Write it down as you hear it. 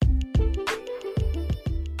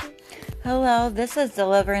Hello, this is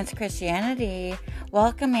Deliverance Christianity,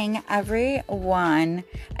 welcoming anyone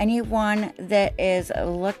that is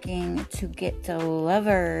looking to get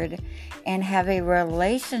delivered and have a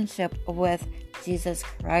relationship with Jesus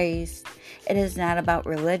Christ. It is not about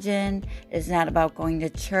religion. It is not about going to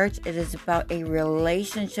church. It is about a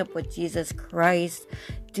relationship with Jesus Christ.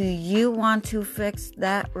 Do you want to fix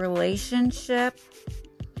that relationship?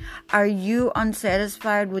 Are you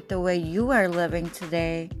unsatisfied with the way you are living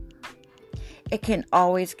today? It can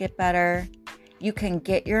always get better. You can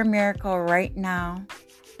get your miracle right now.